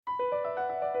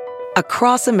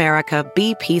Across America,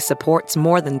 BP supports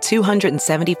more than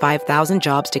 275,000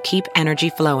 jobs to keep energy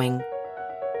flowing.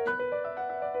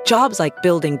 Jobs like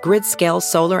building grid-scale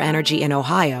solar energy in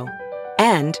Ohio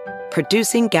and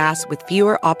producing gas with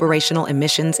fewer operational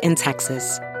emissions in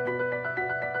Texas.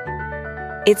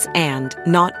 It's and,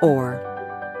 not or.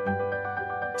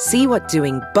 See what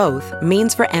doing both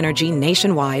means for energy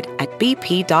nationwide at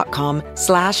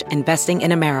bp.com/investing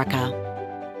in America.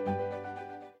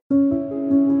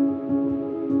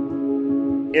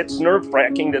 It's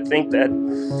nerve-wracking to think that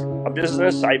a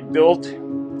business I built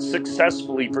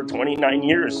successfully for 29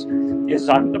 years is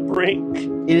on the brink.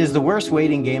 It is the worst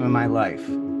waiting game in my life,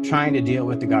 trying to deal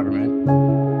with the government.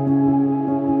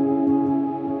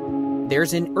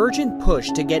 There's an urgent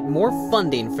push to get more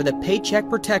funding for the Paycheck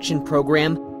Protection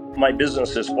Program. My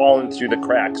business has fallen through the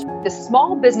cracks. The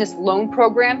small business loan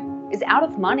program is out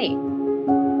of money.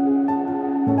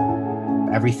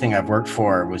 Everything I've worked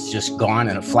for was just gone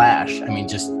in a flash. I mean,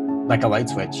 just like a light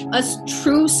switch. Us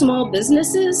true small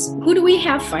businesses, who do we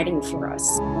have fighting for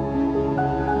us?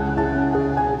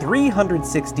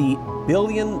 $360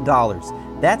 billion.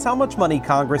 That's how much money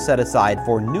Congress set aside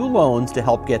for new loans to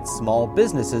help get small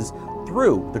businesses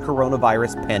through the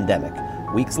coronavirus pandemic.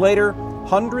 Weeks later,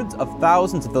 hundreds of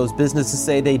thousands of those businesses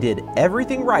say they did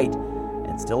everything right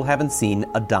and still haven't seen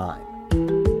a dime.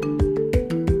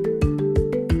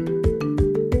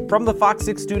 From the Fox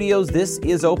 6 studios, this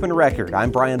is Open Record. I'm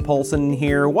Brian Polson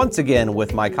here once again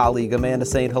with my colleague Amanda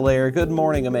St. Hilaire. Good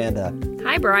morning, Amanda.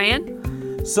 Hi,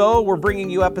 Brian. So we're bringing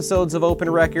you episodes of Open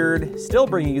Record, still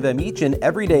bringing you them each and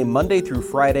every day, Monday through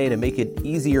Friday, to make it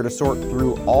easier to sort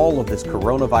through all of this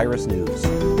coronavirus news.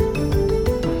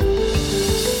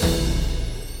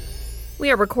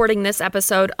 We are recording this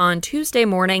episode on Tuesday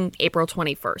morning, April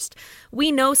 21st.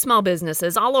 We know small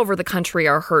businesses all over the country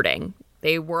are hurting.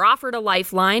 They were offered a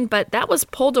lifeline, but that was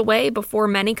pulled away before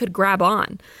many could grab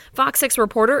on. Fox 6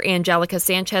 reporter Angelica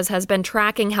Sanchez has been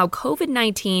tracking how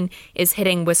COVID-19 is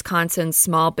hitting Wisconsin's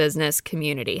small business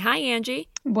community. Hi, Angie.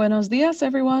 Buenos dias,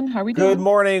 everyone. How are we doing? Good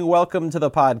morning. Welcome to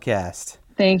the podcast.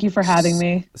 Thank you for having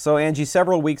me. So, Angie,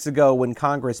 several weeks ago when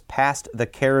Congress passed the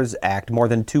CARES Act, more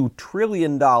than $2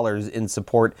 trillion in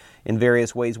support in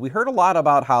various ways, we heard a lot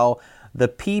about how the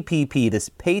PPP, this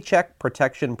Paycheck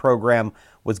Protection Program,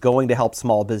 was going to help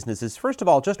small businesses. First of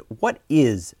all, just what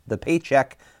is the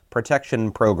Paycheck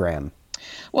Protection Program?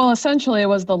 Well, essentially, it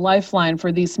was the lifeline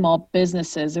for these small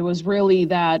businesses. It was really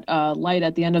that light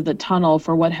at the end of the tunnel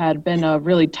for what had been a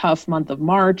really tough month of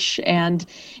March. And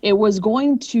it was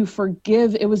going to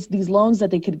it was these loans that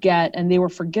they could get, and they were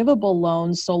forgivable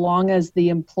loans so long as the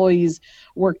employees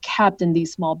were kept in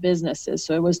these small businesses.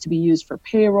 So it was to be used for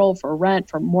payroll, for rent,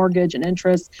 for mortgage and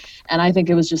interest. And I think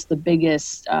it was just the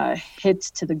biggest hit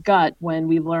to the gut when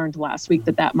we learned last week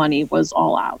that money was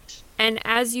all out. And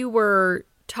as you were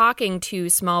talking to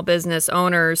small business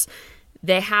owners,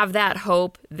 they have that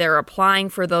hope. They're applying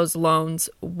for those loans.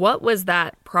 What was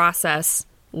that process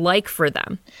like for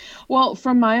them? Well,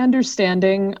 from my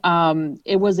understanding,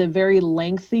 it was a very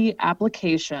lengthy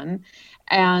application.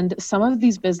 And some of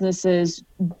these businesses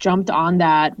jumped on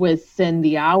that within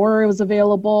the hour it was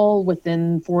available,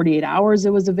 within 48 hours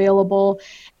it was available.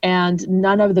 And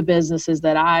none of the businesses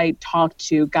that I talked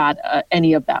to got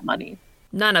any of that money.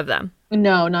 None of them?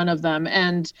 No, none of them.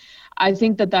 And I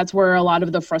think that's where a lot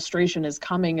of the frustration is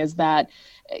coming, is that,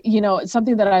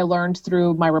 something that I learned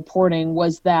through my reporting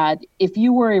was that if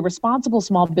you were a responsible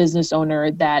small business owner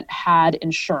that had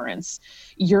insurance,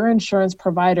 your insurance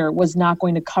provider was not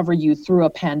going to cover you through a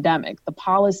pandemic. The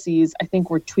policies, I think,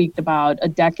 were tweaked about a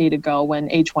decade ago when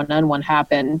H1N1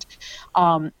 happened,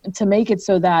 to make it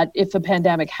so that if a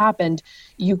pandemic happened,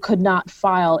 you could not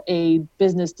file a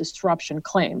business disruption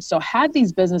claim. So had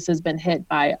these businesses been hit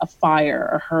by a fire,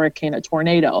 a hurricane, a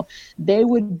tornado, they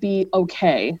would be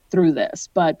okay through this.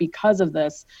 But because of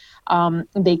this,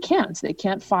 they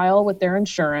can't file with their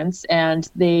insurance, and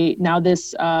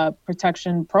this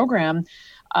protection program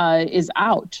is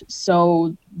out.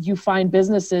 So you find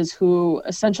businesses who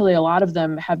essentially, a lot of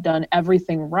them have done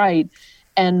everything right.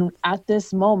 And at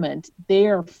this moment, they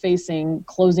are facing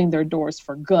closing their doors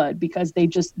for good because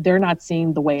they're not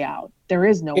seeing the way out. There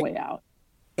is no way out.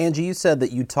 Angie, you said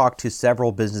that you talked to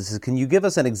several businesses. Can you give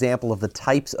us an example of the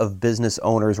types of business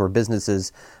owners or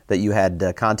businesses that you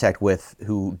had contact with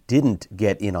who didn't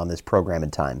get in on this program in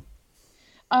time?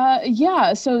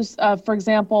 Yeah. So, for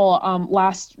example,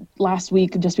 last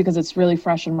week, just because it's really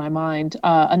fresh in my mind,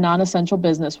 a non-essential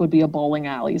business would be a bowling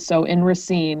alley. So in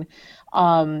Racine,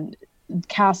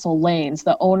 Castle Lanes,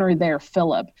 the owner there,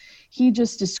 Philip, he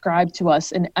just described to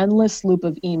us an endless loop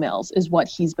of emails is what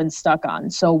he's been stuck on.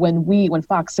 So when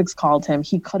Fox 6 called him,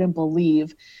 he couldn't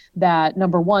believe that,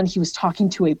 number one, he was talking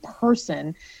to a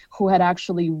person who had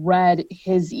actually read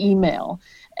his email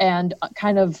and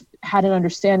kind of had an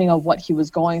understanding of what he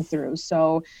was going through.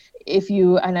 So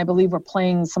and I believe we're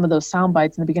playing some of those sound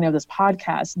bites in the beginning of this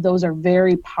podcast, those are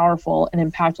very powerful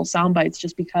and impactful sound bites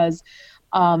just because,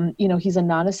 he's a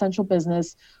non-essential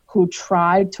business who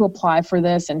tried to apply for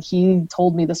this. And he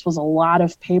told me this was a lot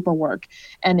of paperwork.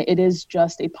 And it is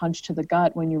just a punch to the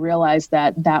gut when you realize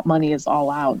that that money is all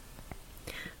out.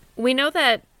 We know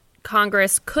that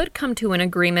Congress could come to an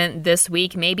agreement this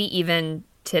week, maybe even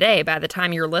today. By the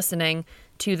time you're listening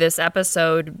to this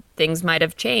episode, things might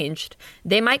have changed.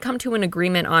 They might come to an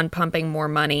agreement on pumping more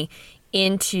money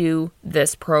into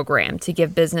this program to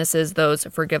give businesses those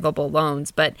forgivable loans.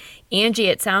 But Angie,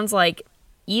 it sounds like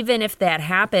even if that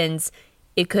happens,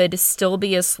 it could still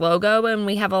be a slow go, and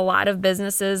we have a lot of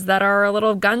businesses that are a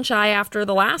little gun shy after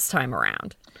the last time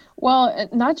around. Well,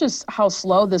 not just how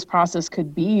slow this process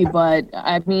could be, but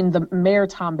I mean, the mayor,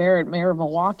 Tom Barrett, mayor of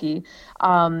Milwaukee,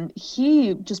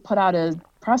 he just put out a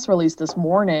press release this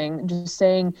morning just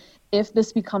saying, if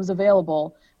this becomes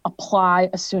available, apply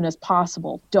as soon as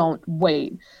possible. Don't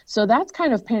wait. So that's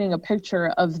kind of painting a picture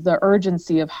of the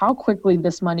urgency of how quickly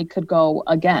this money could go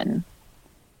again.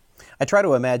 I try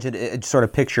to imagine, sort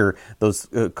of picture those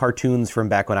cartoons from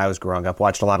back when I was growing up,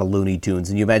 watched a lot of Looney Tunes,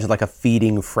 and you imagine like a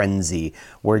feeding frenzy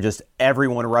where just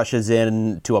everyone rushes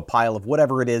in to a pile of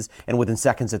whatever it is, and within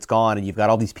seconds it's gone, and you've got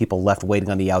all these people left waiting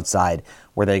on the outside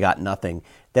where they got nothing.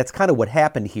 That's kind of what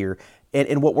happened here.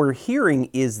 And what we're hearing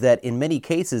is that in many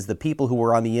cases, the people who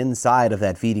were on the inside of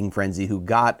that feeding frenzy, who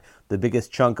got the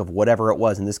biggest chunk of whatever it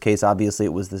was, in this case, obviously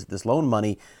it was this loan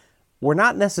money, were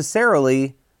not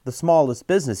necessarily the smallest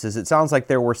businesses. It sounds like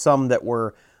there were some that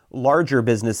were larger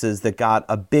businesses that got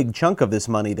a big chunk of this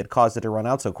money that caused it to run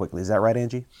out so quickly. Is that right,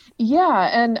 Angie? Yeah.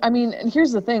 And I mean,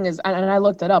 here's the thing is, and I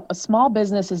looked it up, a small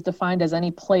business is defined as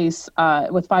any place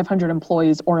with 500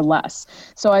 employees or less.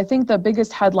 So I think the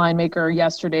biggest headline maker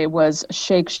yesterday was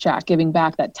Shake Shack giving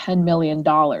back that $10 million.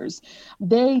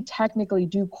 They technically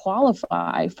do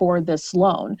qualify for this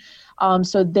loan.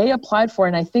 So they applied for it,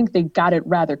 and I think they got it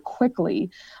rather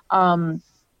quickly.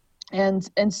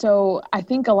 And so I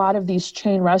think a lot of these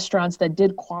chain restaurants that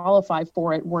did qualify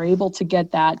for it were able to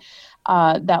get that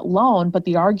loan. But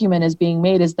the argument is being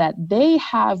made is that they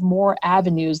have more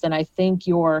avenues than I think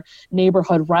your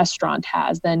neighborhood restaurant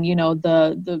has, than,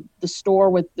 the store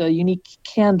with the unique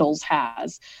candles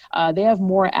has. They have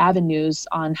more avenues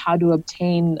on how to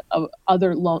obtain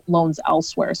other loans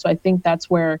elsewhere. So I think that's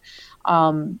where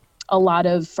a lot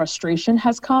of frustration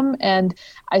has come. And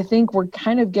I think we're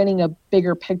kind of getting a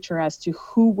bigger picture as to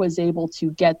who was able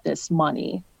to get this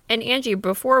money. And Angie,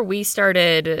 before we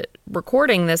started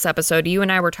recording this episode, you and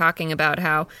I were talking about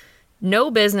how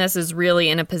no business is really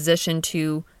in a position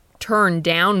to turn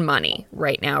down money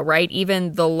right now, right?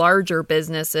 Even the larger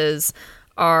businesses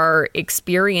are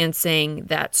experiencing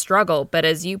that struggle. But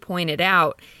as you pointed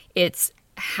out, it's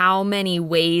how many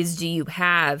ways do you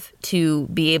have to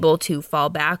be able to fall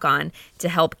back on to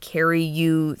help carry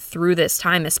you through this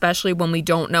time, especially when we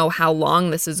don't know how long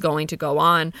this is going to go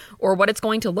on or what it's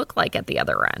going to look like at the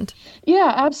other end?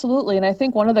 Yeah, absolutely. And I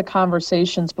think one of the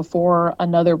conversations before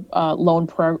another loan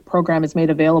program is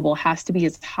made available has to be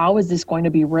is how is this going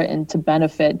to be written to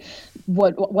benefit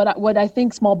what I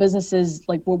think small businesses,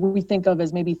 like what we think of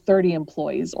as maybe 30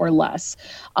 employees or less.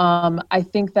 I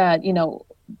think that,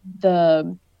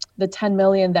 the 10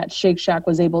 million that Shake Shack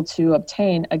was able to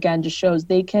obtain, again, just shows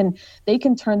they can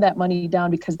turn that money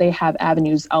down because they have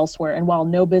avenues elsewhere. And while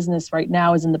no business right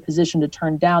now is in the position to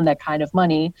turn down that kind of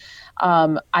money,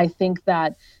 I think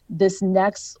that this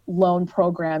next loan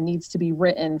program needs to be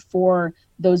written for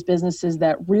those businesses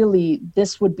that really,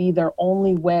 this would be their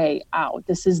only way out.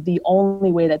 This is the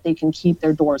only way that they can keep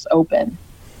their doors open.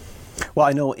 Well,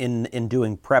 I know in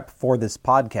doing prep for this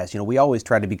podcast, we always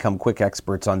try to become quick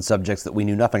experts on subjects that we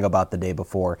knew nothing about the day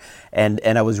before. And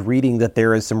I was reading that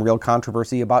there is some real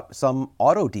controversy about some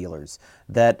auto dealers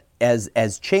that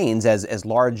as chains, as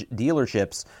large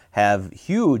dealerships have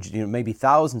huge, maybe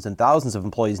thousands and thousands of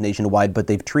employees nationwide, but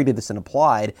they've treated this and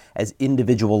applied as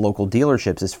individual local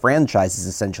dealerships, as franchises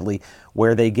essentially,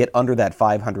 where they get under that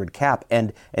 500 cap.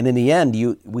 And in the end,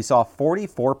 we saw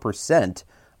 44%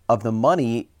 of the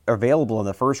money available in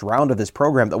the first round of this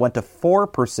program that went to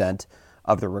 4%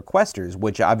 of the requesters,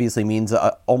 which obviously means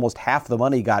almost half the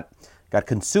money got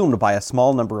consumed by a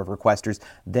small number of requesters.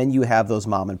 Then you have those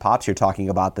mom and pops you're talking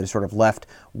about that are sort of left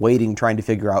waiting, trying to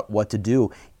figure out what to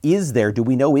do. is there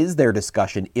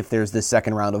discussion, if there's this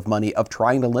second round of money, of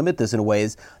trying to limit this in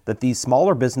ways that these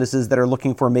smaller businesses that are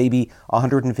looking for maybe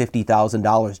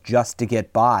 $150,000 just to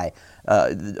get by,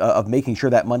 of making sure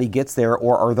that money gets there?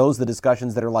 Or are those the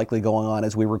discussions that are likely going on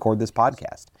as we record this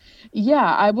podcast?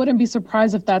 Yeah, I wouldn't be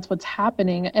surprised if that's what's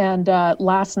happening. And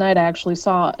last night I actually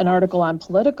saw an article on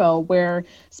Politico where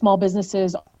small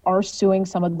businesses are suing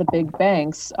some of the big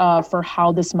banks for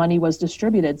how this money was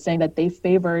distributed, saying that they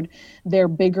favored their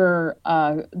bigger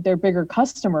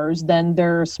customers than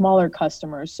their smaller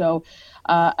customers. So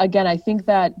again, I think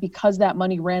that because that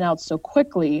money ran out so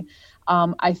quickly,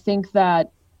 I think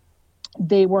that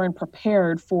they weren't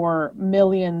prepared for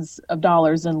millions of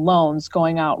dollars in loans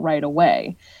going out right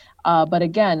away. But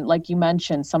again, like you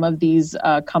mentioned, some of these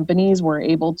companies were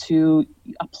able to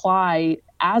apply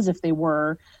as if they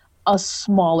were a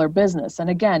smaller business. And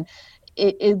again,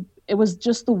 it was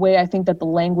just the way I think that the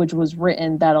language was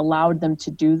written that allowed them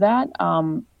to do that,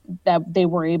 that they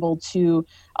were able to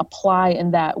apply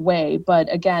in that way.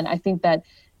 But again, I think that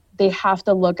they have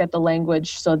to look at the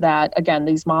language so that, again,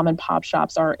 these mom and pop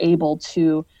shops are able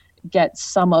to get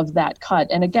some of that cut.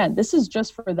 And again, this is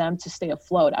just for them to stay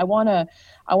afloat. I want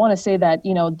to say that,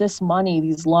 this money,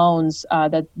 these loans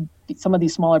that some of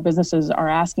these smaller businesses are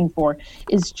asking for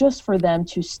is just for them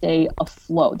to stay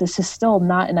afloat. This is still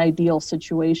not an ideal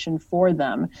situation for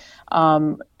them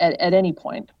at any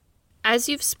point. As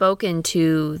you've spoken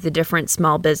to the different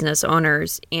small business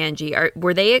owners, Angie,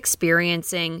 were they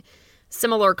experiencing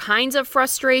similar kinds of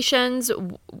frustrations?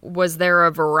 Was there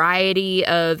a variety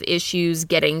of issues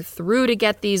getting through to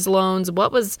get these loans?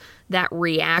 What was that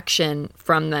reaction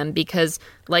from them? Because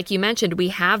like you mentioned, we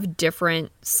have different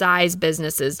size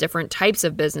businesses, different types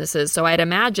of businesses. So I'd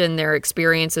imagine their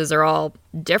experiences are all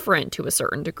different to a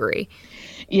certain degree.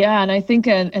 Yeah, and I think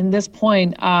at this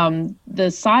point, the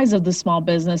size of the small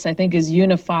business, I think, is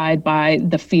unified by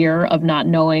the fear of not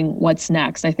knowing what's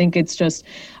next. I think it's just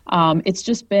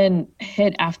been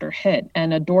hit after hit,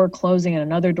 and a door closing and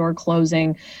another door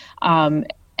closing.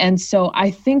 And so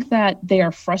I think that they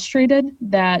are frustrated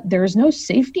that there is no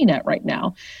safety net right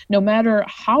now. No matter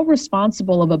how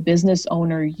responsible of a business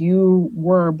owner you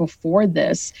were before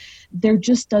this, there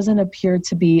just doesn't appear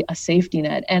to be a safety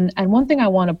net. And one thing I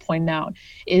want to point out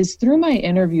is through my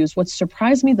interviews, what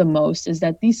surprised me the most is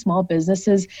that these small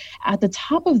businesses, at the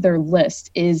top of their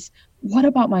list is, what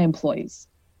about my employees?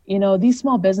 These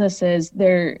small businesses,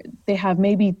 they have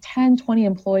maybe 10, 20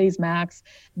 employees max.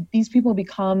 These people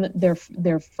become their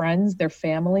friends, their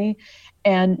family.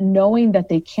 And knowing that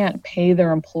they can't pay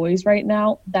their employees right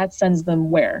now, that sends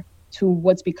them where? To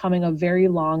what's becoming a very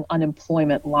long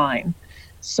unemployment line.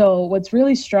 So what's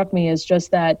really struck me is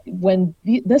just that when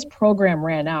this program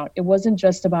ran out, it wasn't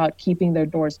just about keeping their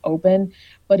doors open,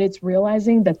 but it's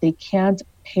realizing that they can't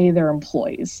pay their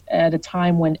employees at a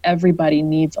time when everybody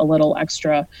needs a little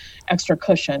extra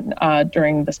cushion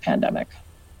during this pandemic.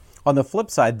 On the flip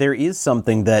side, there is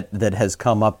something that has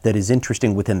come up that is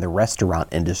interesting within the restaurant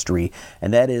industry,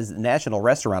 and that is the National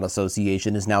Restaurant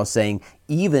Association is now saying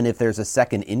even if there's a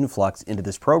second influx into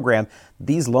this program,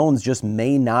 these loans just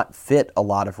may not fit a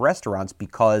lot of restaurants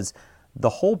because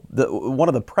one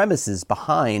of the premises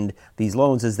behind these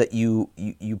loans is that you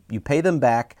pay them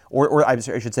back, or I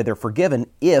should say they're forgiven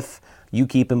if you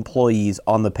keep employees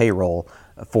on the payroll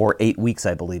for 8 weeks,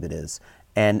 I believe it is.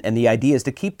 And the idea is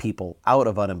to keep people out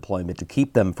of unemployment, to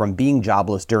keep them from being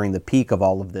jobless during the peak of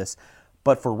all of this.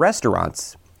 But for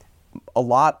restaurants, a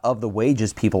lot of the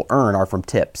wages people earn are from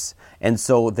tips. And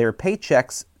so their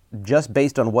paychecks, just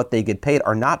based on what they get paid,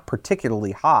 are not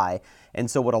particularly high.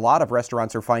 And so what a lot of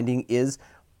restaurants are finding is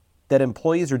that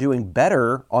employees are doing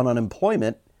better on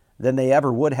unemployment than they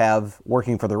ever would have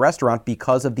working for the restaurant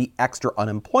because of the extra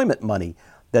unemployment money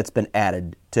that's been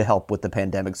added to help with the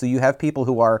pandemic. So you have people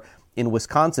who are in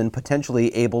Wisconsin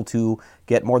potentially able to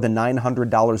get more than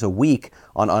 $900 a week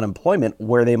on unemployment,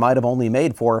 where they might have only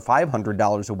made $400 or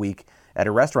 $500 a week at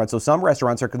a restaurant. So some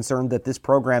restaurants are concerned that this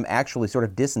program actually sort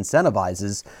of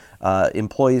disincentivizes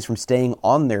employees from staying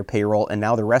on their payroll, and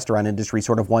now the restaurant industry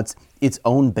sort of wants its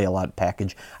own bailout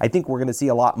package. I think we're going to see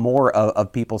a lot more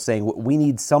of people saying, we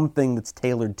need something that's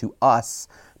tailored to us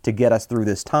to get us through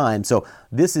this time. So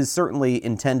this is certainly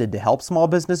intended to help small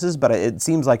businesses, but it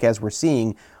seems like, as we're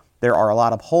seeing, there are a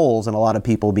lot of holes and a lot of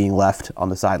people being left on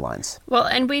the sidelines. Well,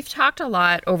 and we've talked a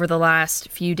lot over the last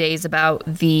few days about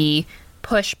the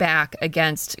pushback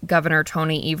against Governor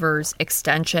Tony Evers'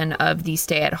 extension of the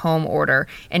stay-at-home order.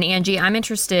 And Angie, I'm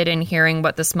interested in hearing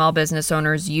what the small business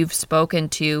owners you've spoken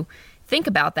to think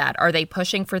about that. Are they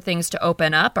pushing for things to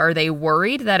open up? Are they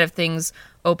worried that if things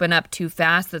open up too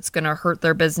fast, that's going to hurt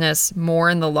their business more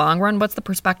in the long run? What's the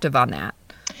perspective on that?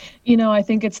 I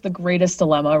think it's the greatest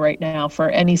dilemma right now for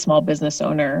any small business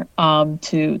owner,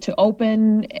 to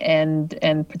open and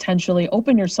potentially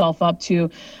open yourself up to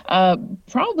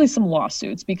probably some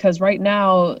lawsuits, because right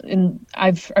now,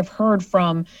 I've heard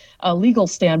from a legal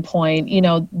standpoint,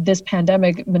 this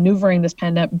pandemic, maneuvering this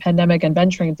pandemic and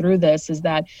venturing through this, is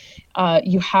that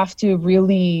you have to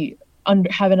really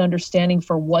have an understanding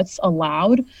for what's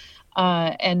allowed.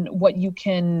 And what you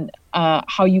can,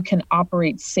 how you can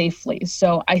operate safely.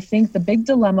 So I think the big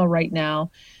dilemma right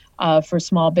now for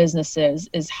small businesses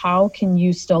is how can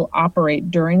you still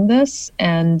operate during this?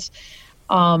 And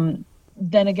then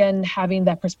again, having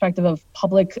that perspective of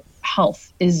public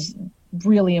health is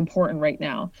really important right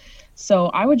now. So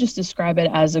I would just describe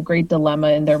it as a great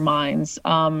dilemma in their minds.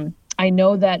 I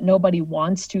know that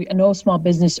no small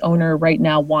business owner right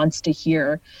now wants to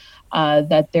hear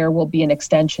that there will be an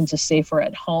extension to Safer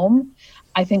at Home.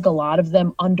 I think a lot of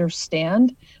them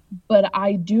understand, but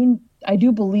I do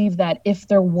believe that if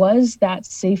there was that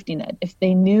safety net, if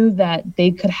they knew that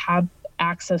they could have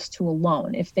access to a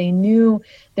loan, if they knew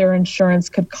their insurance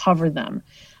could cover them,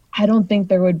 I don't think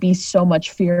there would be so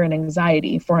much fear and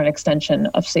anxiety for an extension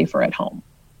of Safer at Home.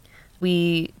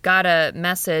 We got a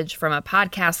message from a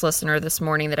podcast listener this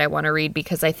morning that I want to read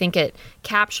because I think it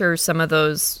captures some of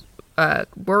those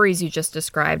worries you just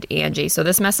described, Angie. So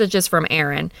this message is from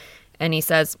Aaron, and he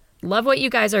says, "Love what you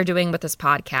guys are doing with this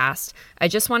podcast. I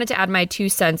just wanted to add my 2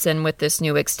 cents in with this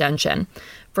new extension.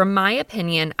 From my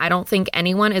opinion, I don't think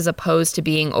anyone is opposed to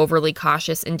being overly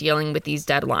cautious in dealing with these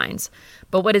deadlines.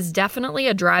 But what is definitely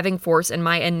a driving force in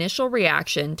my initial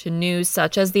reaction to news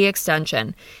such as the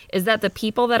extension is that the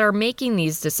people that are making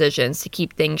these decisions to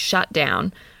keep things shut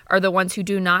down are the ones who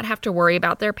do not have to worry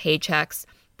about their paychecks,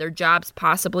 their jobs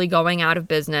possibly going out of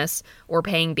business, or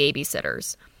paying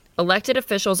babysitters. Elected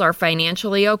officials are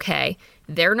financially okay.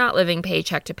 They're not living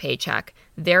paycheck to paycheck.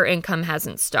 Their income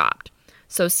hasn't stopped.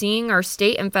 So seeing our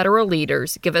state and federal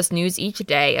leaders give us news each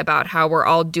day about how we're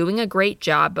all doing a great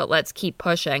job, but let's keep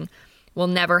pushing, will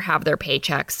never have their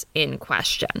paychecks in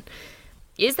question."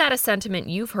 Is that a sentiment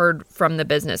you've heard from the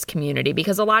business community?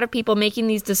 Because a lot of people making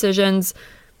these decisions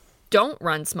don't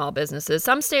run small businesses.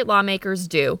 Some state lawmakers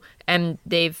do, and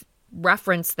they've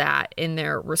referenced that in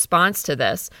their response to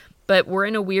this. But we're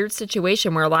in a weird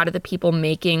situation where a lot of the people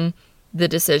making the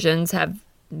decisions have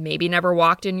maybe never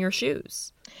walked in your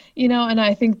shoes. And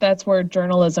I think that's where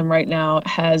journalism right now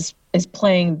is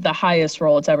playing the highest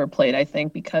role it's ever played, I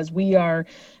think, because we are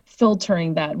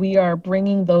filtering that. We are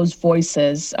bringing those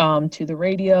voices to the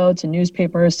radio, to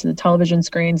newspapers, to the television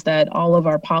screens that all of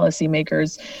our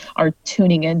policymakers are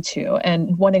tuning into.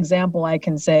 And one example I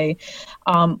can say,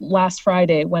 last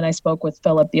Friday when I spoke with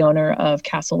Philip, the owner of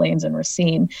Castle Lanes in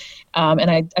Racine, and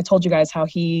I told you guys how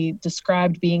he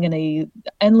described being in a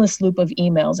endless loop of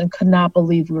emails and could not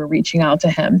believe we were reaching out to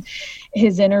him.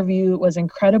 His interview was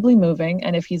incredibly moving,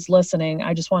 and if he's listening,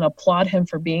 I just want to applaud him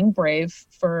for being brave,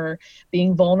 for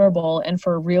being vulnerable, and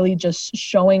for really just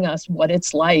showing us what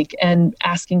it's like and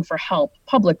asking for help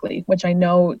publicly, which I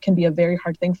know can be a very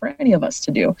hard thing for any of us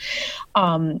to do.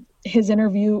 His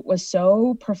interview was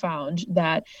so profound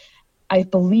that I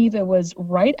believe it was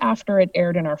right after it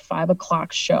aired in our 5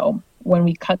 o'clock show, when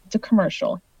we cut to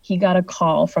commercial, he got a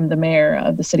call from the mayor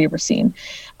of the city of Racine.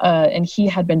 And he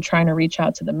had been trying to reach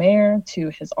out to the mayor, to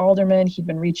his alderman. He'd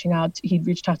reached out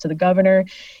to the governor.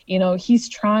 He's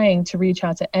trying to reach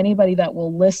out to anybody that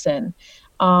will listen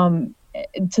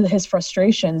to his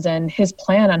frustrations and his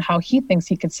plan on how he thinks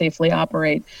he could safely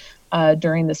operate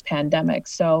during this pandemic.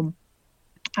 So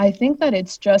I think that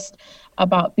it's just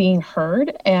about being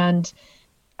heard. And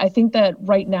I think that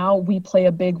right now we play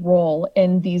a big role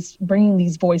in bringing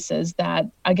these voices that,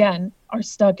 again, are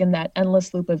stuck in that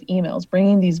endless loop of emails,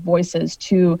 bringing these voices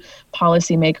to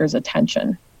policymakers'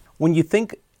 attention. When you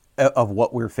think of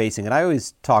what we're facing, and I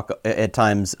always talk at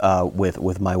times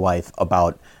with my wife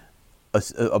about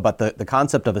the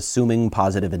concept of assuming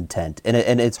positive intent,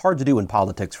 and it's hard to do in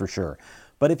politics for sure.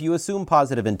 But if you assume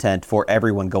positive intent for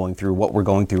everyone going through what we're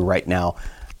going through right now,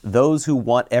 those who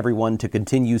want everyone to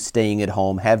continue staying at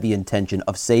home have the intention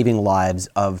of saving lives,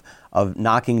 of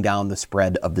knocking down the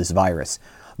spread of this virus.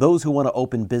 Those who want to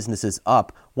open businesses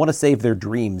up want to save their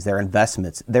dreams, their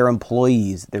investments, their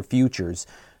employees, their futures.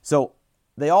 So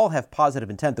they all have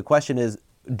positive intent. The question is,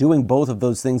 doing both of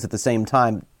those things at the same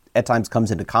time at times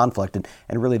comes into conflict.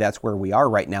 And really that's where we are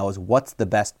right now, is what's the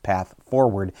best path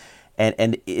forward.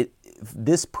 And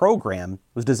this program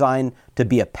was designed to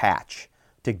be a patch,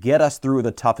 to get us through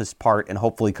the toughest part and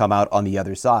hopefully come out on the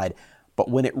other side. But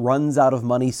when it runs out of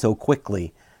money so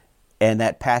quickly and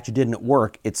that patch didn't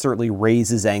work, it certainly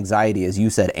raises anxiety, as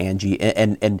you said, Angie.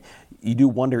 And you do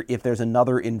wonder if there's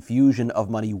another infusion of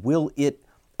money. Will it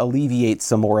alleviate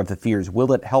some more of the fears?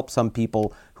 Will it help some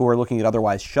people who are looking at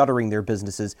otherwise shuttering their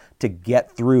businesses to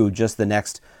get through just the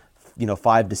next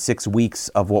 5 to 6 weeks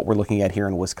of what we're looking at here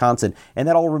in Wisconsin? And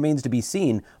that all remains to be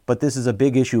seen, but this is a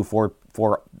big issue for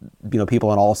people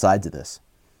on all sides of this.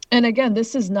 And again,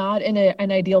 this is not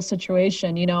an ideal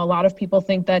situation. A lot of people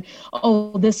think that,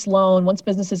 this loan, once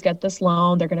businesses get this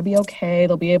loan, they're going to be okay.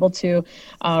 They'll be able to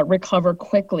recover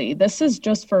quickly. This is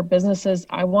just for businesses,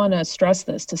 I want to stress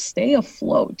this, to stay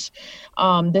afloat.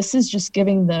 This is just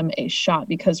giving them a shot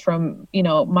because from,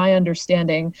 my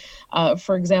understanding,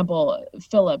 for example,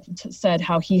 Philip said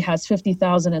how he has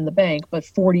 $50,000 in the bank, but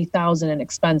 $40,000 in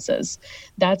expenses.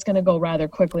 That's going to go rather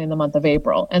quickly in the month of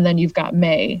April. And then you've got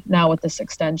May now with this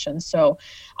extension. So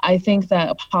I think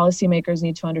that policymakers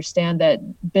need to understand that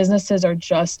businesses are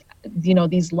just,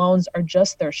 these loans are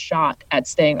just their shot at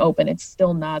staying open. It's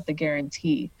still not the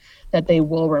guarantee that they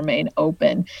will remain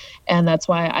open. And that's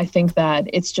why I think that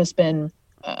it's just been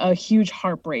a huge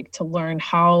heartbreak to learn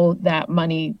how that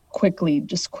money quickly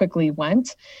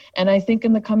went. And I think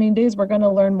in the coming days, we're going to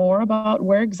learn more about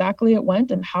where exactly it went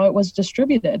and how it was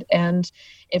distributed. And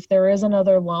if there is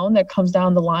another loan that comes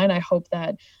down the line, I hope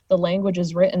that the language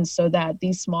is written so that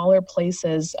these smaller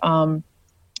places,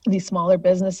 these smaller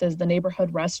businesses, the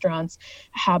neighborhood restaurants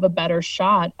have a better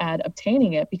shot at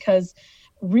obtaining it, because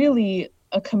really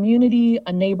a community,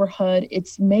 a neighborhood,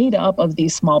 it's made up of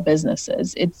these small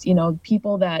businesses. It's,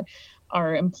 people that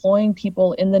are employing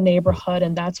people in the neighborhood.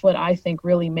 And that's what I think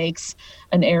really makes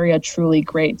an area truly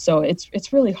great. So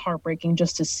it's really heartbreaking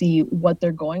just to see what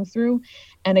they're going through.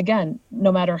 And again,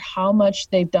 no matter how much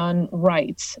they've done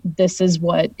right, this is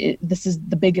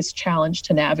the biggest challenge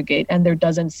to navigate. And there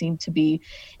doesn't seem to be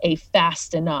a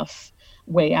fast enough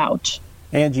way out.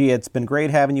 Angie, it's been great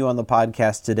having you on the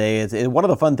podcast today. One of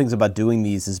the fun things about doing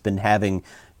these has been having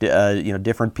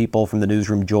different people from the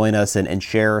newsroom join us and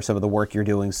share some of the work you're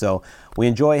doing. So we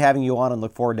enjoy having you on and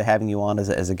look forward to having you on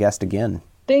as a guest again.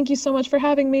 Thank you so much for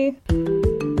having me.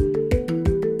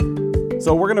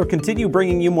 So we're going to continue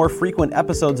bringing you more frequent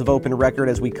episodes of Open Record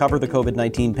as we cover the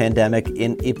COVID-19 pandemic.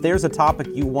 And if there's a topic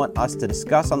you want us to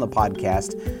discuss on the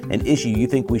podcast, an issue you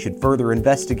think we should further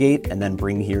investigate and then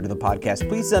bring here to the podcast,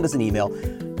 please send us an email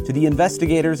to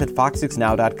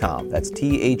theinvestigators@fox6now.com. That's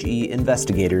THE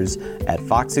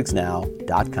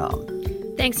investigators@fox6now.com.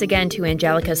 Thanks again to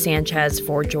Angelica Sanchez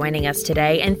for joining us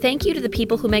today, and thank you to the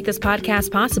people who make this podcast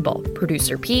possible.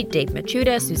 Producer Pete, Dave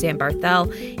Machuda, Suzanne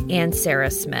Barthel, and Sarah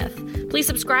Smith. Please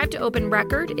subscribe to Open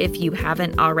Record if you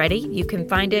haven't already. You can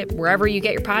find it wherever you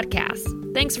get your podcasts.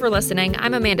 Thanks for listening.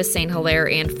 I'm Amanda St. Hilaire,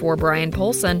 and for Brian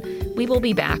Polson, we will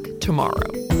be back tomorrow.